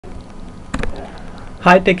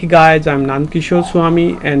Hi techie guys, I'm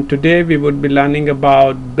Swami, and today we would be learning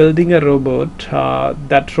about building a robot.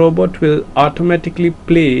 That robot will automatically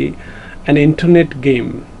play an internet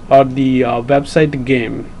game or the website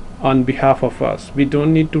game on behalf of us. We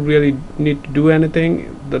don't need to really need to do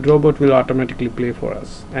anything. The robot will automatically play for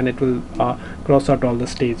us, and it will cross out all the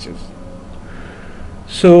stages.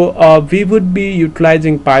 So we would be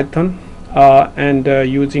utilizing Python and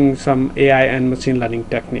using some AI and machine learning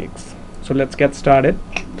techniques. So let's get started.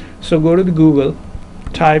 So go to the Google,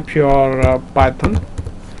 type your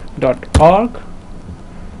python.org,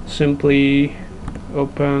 simply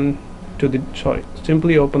open the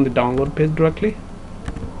download page directly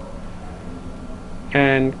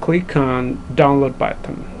and click on download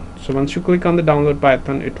Python. So once you click on the download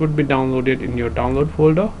Python, it would be downloaded in your download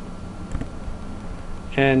folder,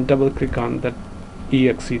 and double click on that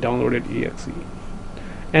downloaded exe,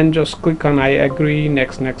 and just click on I agree,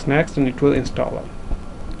 next, and it will install it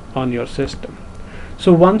on your system.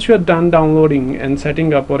 So once you are done downloading and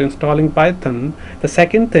setting up or installing Python, the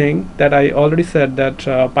second thing that I already said that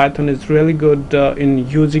Python is really good in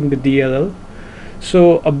using the DLL.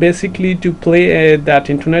 So basically to play that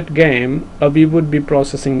internet game, we would be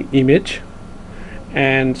processing image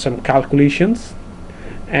and some calculations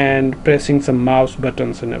and pressing some mouse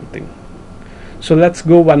buttons and everything. So let's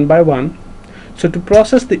go one by one. So to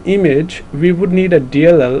process the image, we would need a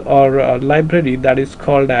DLL or a library that is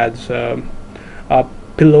called as PIL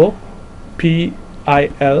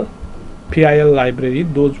library.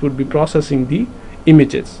 Those would be processing the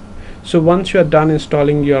images. So once you are done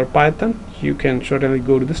installing your Python, you can certainly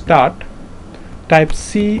go to the start, type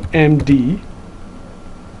cmd,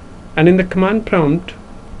 and in the command prompt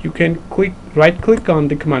you can right click on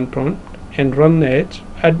the command prompt and run as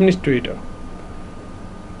administrator,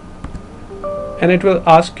 and it will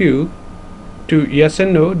ask you to yes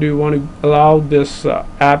and no, do you want to allow this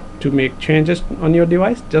app to make changes on your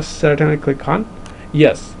device. Just certainly click on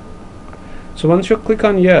yes. So once you click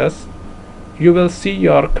on yes, you will see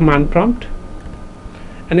your command prompt,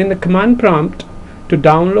 and in the command prompt, to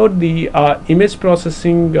download the image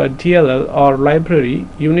processing DLL or library,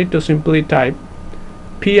 you need to simply type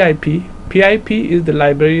pip. Pip is the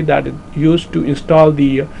library that is used to install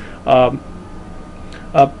the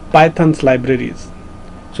Python's libraries.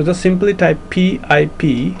 So just simply type pip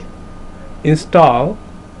install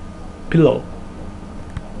PIL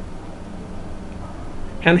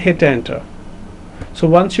and hit enter. So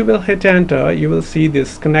once you will hit enter, you will see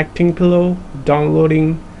this connecting PIL,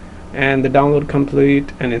 downloading, and the download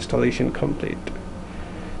complete and installation complete.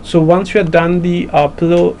 So once you are done the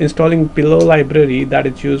installing PIL library that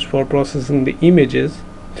is used for processing the images,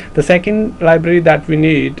 the second library that we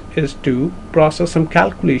need is to process some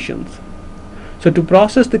calculations. So to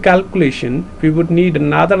process the calculation, we would need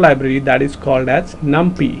another library that is called as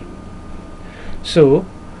numpy. So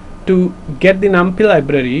to get the numpy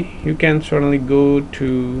library, you can certainly go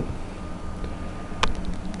to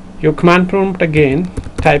your command prompt again,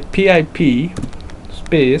 type pip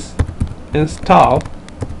space install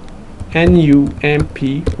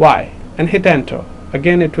numpy and hit enter.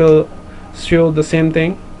 Again it will show the same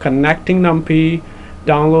thing, connecting numpy,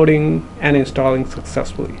 downloading, and installing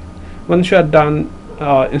successfully. Once you are done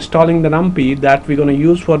installing the numpy that we're going to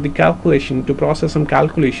use for the calculation to process some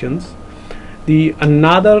calculations, the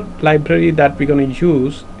another library that we're going to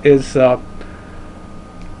use is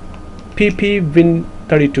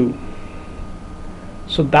ppwin32.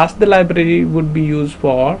 so that's the library would be used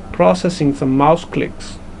for processing some mouse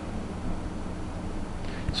clicks.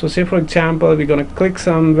 So say for example we're going to click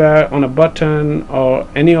somewhere on a button or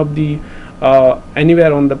any of the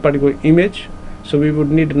anywhere on the particular image, so we would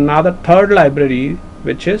need another third library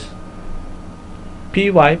which is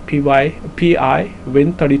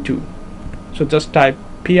win32. So just type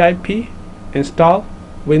pip install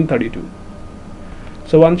win32.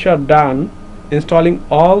 So once you are done installing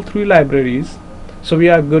all three libraries, so we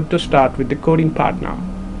are good to start with the coding part now.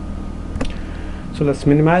 So let's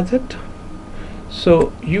minimize it.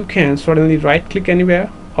 So you can certainly right click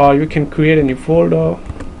anywhere, or you can create a new folder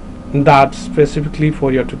that's specifically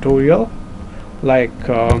for your tutorial, like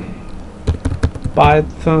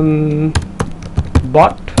Python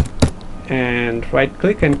bot, and right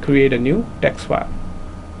click and create a new text file.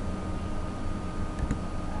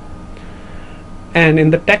 And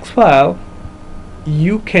in the text file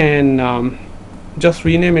you can just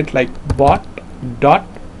rename it like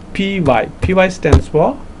bot.py. py stands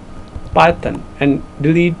for Python, and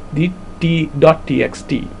delete the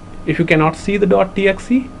t.txt. If you cannot see the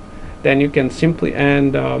 .txt, then you can simply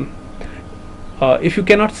if you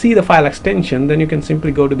cannot see the file extension, then you can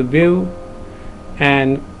simply go to the view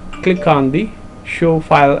and click on the show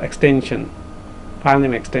file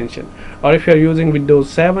name extension. Or if you are using Windows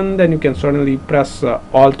 7, then you can certainly press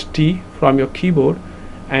Alt T from your keyboard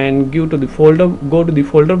and go to the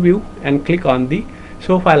folder view and click on the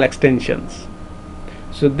show file extensions.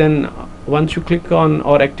 So then once you click on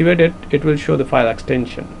or activate it, it will show the file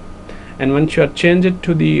extension. And once you change it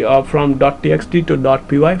to the from .txt to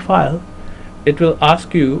 .py file, it will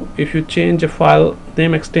ask you if you change a file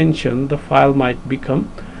name extension, the file might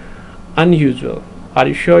become unusual. Are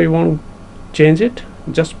you sure you want to change it?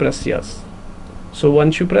 Just press yes. So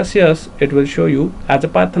once you press yes, it will show you as a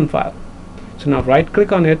Python file. So now right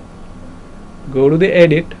click on it, go to the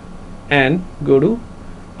edit and go to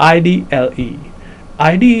IDLE.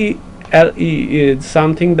 IDLE is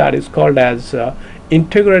something that is called as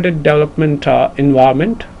integrated development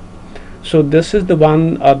environment. So this is the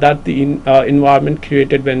one that the environment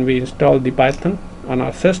created when we installed the Python on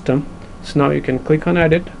our system. So now you can click on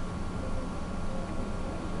edit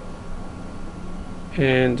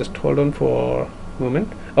and just hold on for a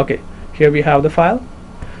moment. Okay, here we have the file.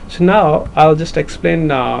 So now I'll just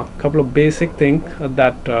explain a couple of basic things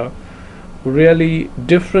that really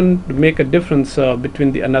make a difference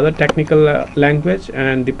between the another technical language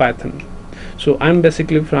and the Python. So I'm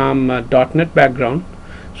basically from .NET background,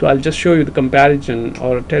 so I'll just show you the comparison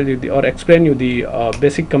or tell you or explain you the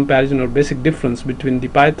basic comparison or basic difference between the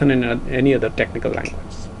Python and any other technical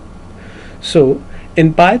language. So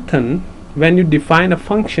in Python, when you define a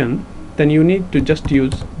function, then you need to just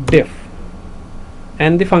use diff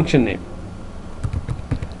and the function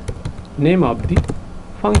name of the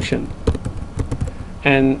function,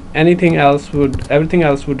 and everything else would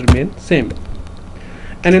remain same.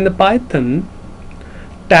 And in the Python,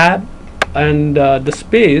 tab and the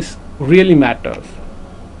space really matters.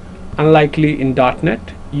 Unlikely in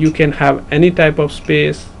 .NET, you can have any type of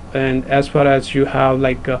space, and as far as you have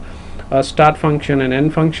like a start function and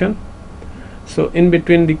end function, so in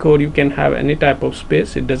between the code you can have any type of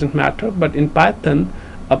space, it doesn't matter. But in Python,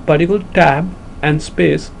 a particular tab and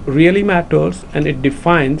space really matters, and it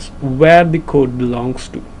defines where the code belongs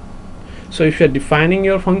to. So if you're defining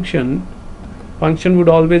your function would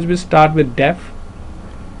always be start with def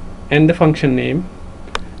and the function name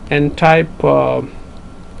and type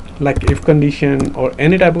like if condition or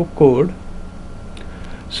any type of code.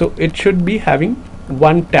 So it should be having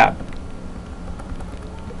one tab.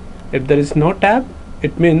 If there is no tab,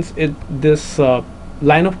 it means this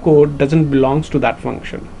line of code doesn't belongs to that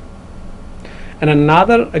function. And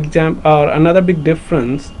another example or another big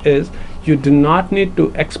difference is you do not need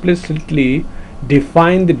to explicitly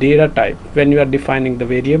define the data type. When you are defining the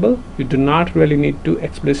variable, you do not really need to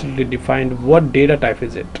explicitly define what data type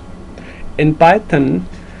is it. In Python,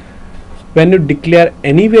 when you declare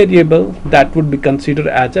any variable, that would be considered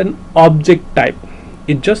as an object type.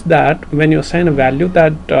 It's just that when you assign a value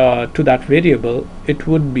that to that variable, it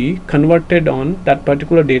would be converted on that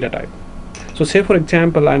particular data type. So say for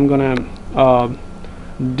example, I'm gonna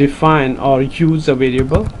define or use a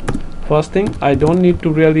variable. First thing, I don't need to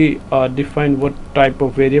really define what type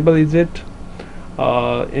of variable is it.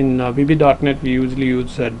 In VB.NET we usually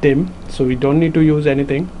use dim, so we don't need to use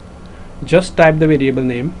anything. Just type the variable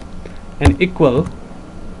name and equal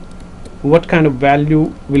what kind of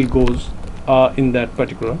value will goes in that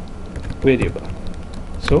particular variable.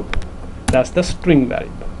 So that's the string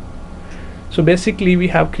variable. So basically we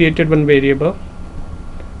have created one variable,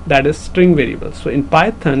 that is string variable. So in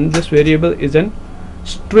Python, this variable is an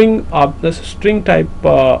string type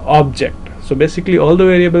object. So basically all the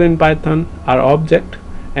variable in Python are object,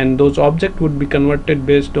 and those object would be converted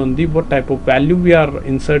based on the what type of value we are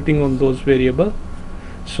inserting on those variable.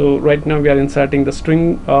 So right now we are inserting the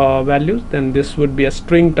string values, then this would be a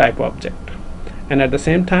string type object. And at the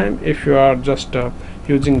same time, if you are just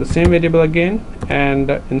using the same variable again and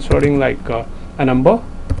inserting like a number,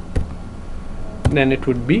 then it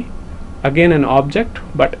would be again an object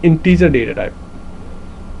but integer data type.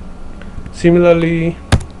 Similarly,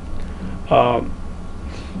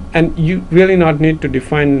 and you really not need to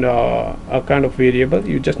define a kind of variable,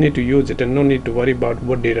 you just need to use it and no need to worry about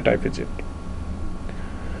what data type is it.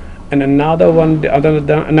 And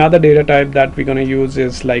another data type that we're going to use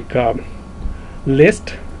is like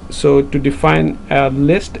list. So to define a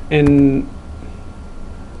list in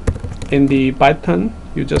the Python,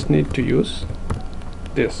 you just need to use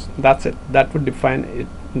this. That's it. That would define it,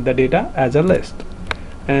 the data as a list.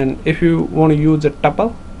 And if you want to use a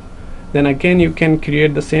tuple, then again you can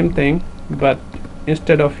create the same thing, but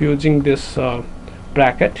instead of using this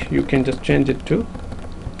bracket, you can just change it to.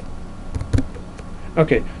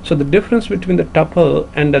 Okay, so the difference between the tuple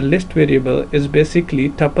and the list variable is basically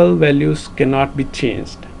tuple values cannot be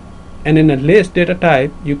changed. and in a list data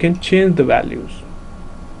type you can change the values.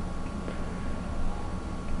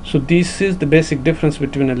 So this is the basic difference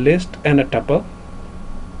between a list and a tuple.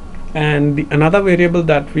 And another variable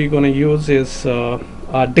that we're going to use is a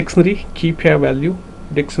dictionary key pair value,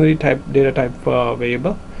 dictionary type data type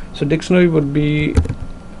variable. So dictionary would be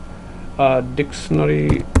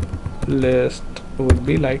dictionary list would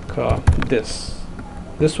be like this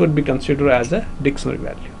would be considered as a dictionary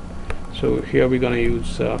value. So here we're going to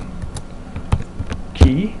use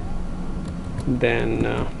key, then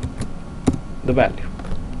the value.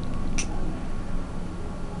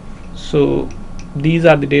 So these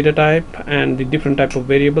are the data type and the different type of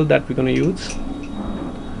variable that we're going to use.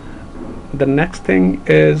 The next thing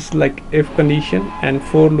is like if condition, and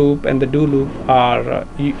for loop and the do loop are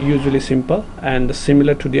usually simple and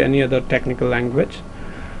similar to any other technical language.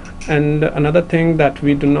 And another thing that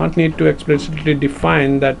we do not need to explicitly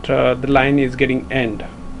define that the line is getting end.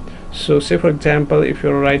 So say for example, if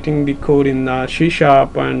you're writing the code in C#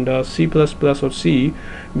 and C++ or C,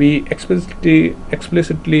 we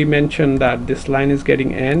explicitly mention that this line is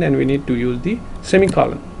getting end and we need to use the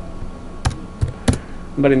semicolon.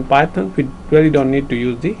 But in Python we really don't need to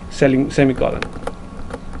use the semicolon.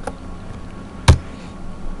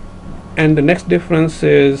 And the next difference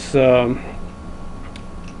is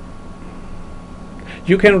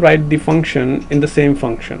you can write the function in the same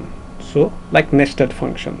function, so like nested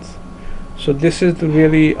functions. So this is the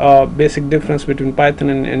really basic difference between Python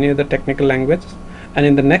and any other technical language. And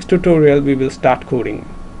in the next tutorial we will start coding.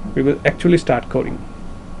 We will actually start coding.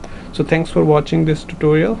 So thanks for watching this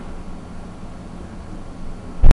tutorial.